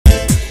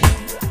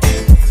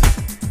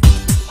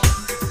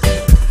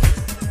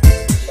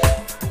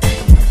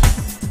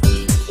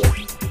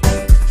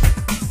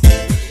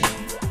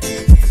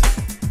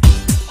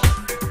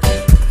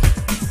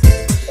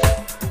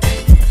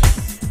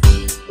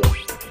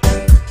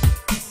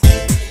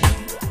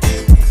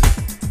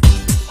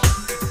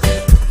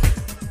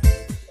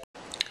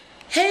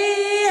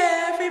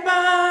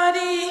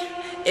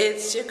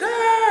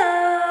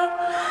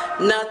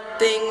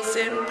Nothing's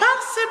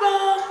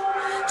impossible.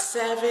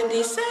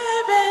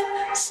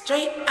 77,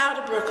 straight out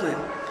of Brooklyn.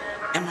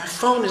 And my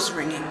phone is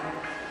ringing.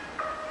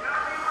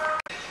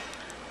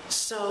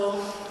 So,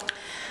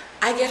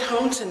 I get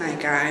home tonight,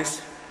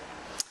 guys.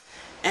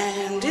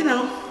 And, you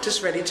know,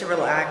 just ready to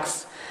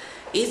relax.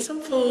 Eat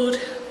some food.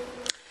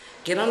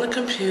 Get on the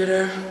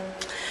computer.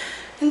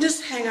 And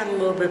just hang out a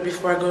little bit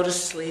before I go to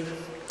sleep.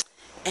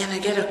 And I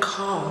get a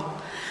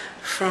call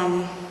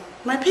from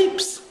my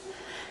peeps.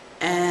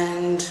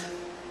 And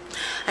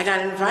I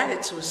got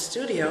invited to a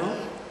studio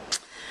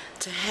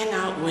to hang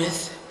out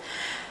with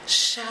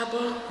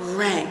Shabba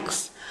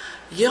Ranks.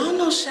 Y'all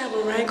know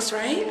Shabba Ranks,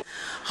 right?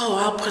 Oh,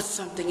 I'll put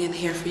something in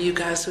here for you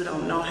guys who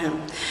don't know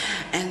him.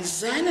 And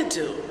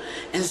Xanadu.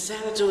 And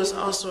Xanadu is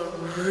also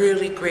a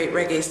really great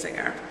reggae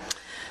singer.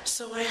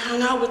 So I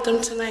hung out with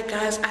them tonight,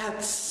 guys. I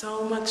had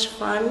so much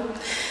fun.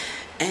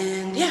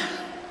 And yeah,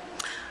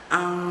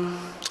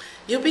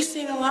 you'll be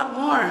seeing a lot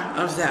more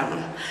of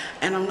them.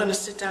 And I'm gonna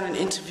sit down and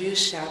interview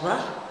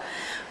Shabba.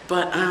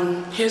 But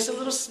here's a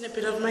little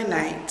snippet of my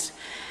night.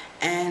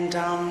 And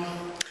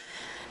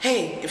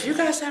hey, if you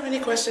guys have any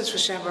questions for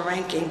Shabba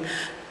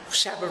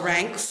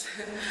Ranks,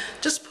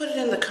 just put it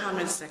in the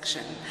comments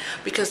section,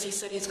 because he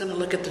said he's gonna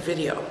look at the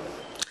video.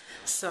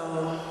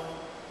 So,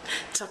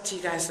 talk to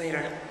you guys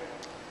later.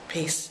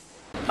 Peace.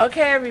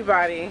 Okay,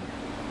 everybody.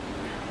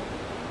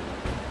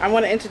 I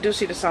want to introduce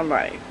you to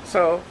somebody.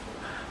 So,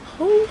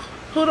 who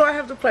do I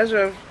have the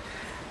pleasure of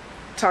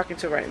talking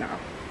to right now?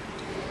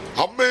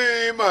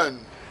 Me,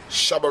 man.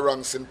 Shabba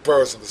Ranks in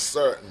person for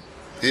certain.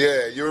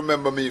 Yeah, you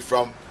remember me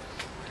from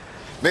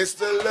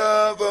Mr.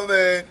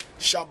 Loverman,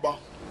 Shabba.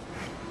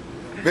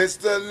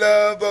 Mr.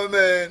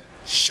 Loverman,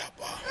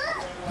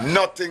 Shabba.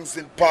 Nothing's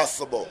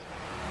impossible.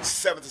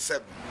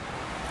 77.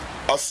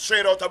 A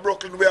straight out of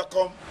Brooklyn where I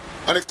come,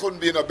 and it couldn't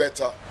be no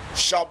better.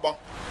 Shabba,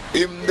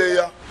 him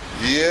there,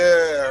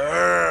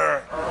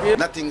 yeah.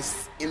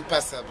 Nothing's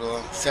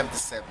impossible.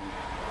 77.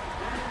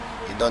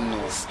 You don't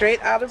know.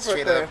 Straight out of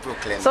Brooklyn. Straight out of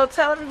Brooklyn. So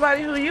tell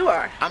everybody who you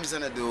are. I'm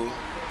Xanadu.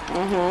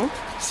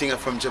 Singer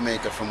from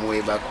Jamaica from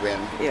way back when.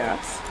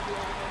 Yes.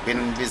 Been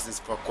in business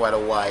for quite a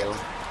while.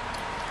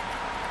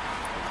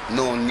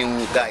 No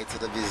new guy to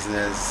the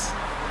business.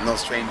 No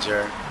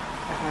stranger.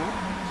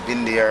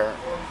 Been there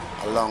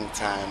a long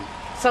time.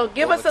 So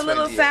give us a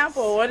little 20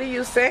 sample. years. What do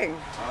you sing?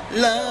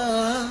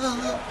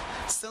 Love,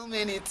 so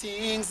many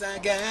things I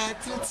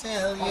got to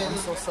tell you. I'm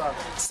so sorry.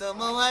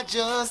 Somehow I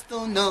just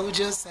don't know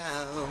just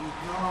how.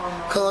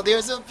 'Cause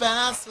there's a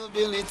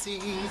possibility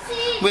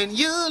when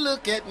you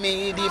look at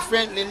me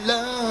differently,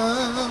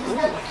 love.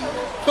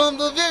 From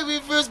the very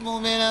first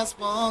moment I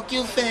spoke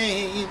your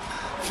fame,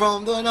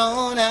 from the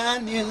dawn I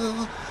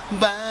knew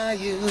by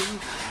you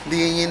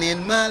being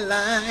in my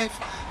life,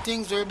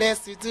 things were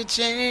destined to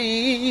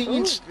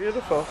change. Ooh,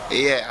 beautiful.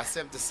 Yeah, I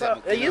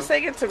 77. So, are you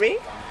singing to me?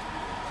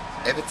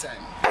 Every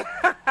time.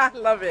 I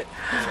love it.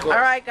 Of All course.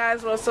 right,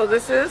 guys. Well, so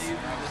this is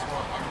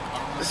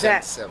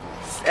 77.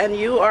 and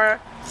you are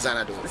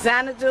Xanadu.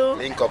 Xanadu.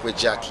 Link up with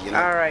Jackie, you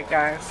know. All right,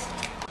 guys.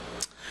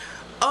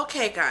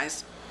 Okay,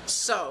 guys.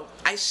 So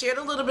I shared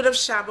a little bit of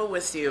Shabba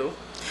with you,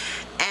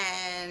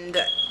 and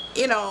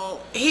you know,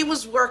 he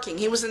was working.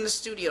 He was in the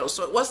studio,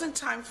 so it wasn't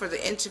time for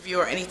the interview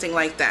or anything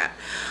like that.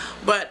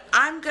 But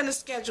I'm going to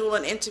schedule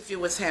an interview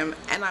with him,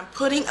 and I'm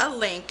putting a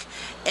link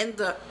in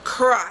the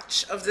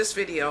crotch of this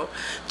video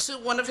to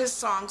one of his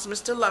songs,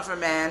 Mr.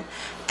 Loverman,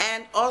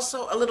 and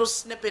also a little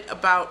snippet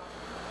about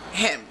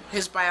him,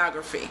 his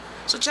biography.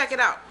 So check it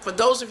out. For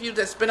those of you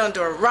that's been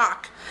under a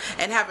rock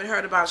and haven't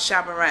heard about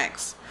Shabba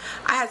Ranks,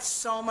 I had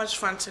so much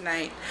fun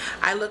tonight.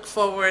 I look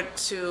forward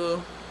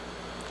to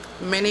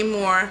many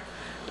more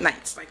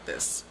nights like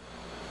this.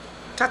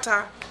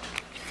 Ta-ta.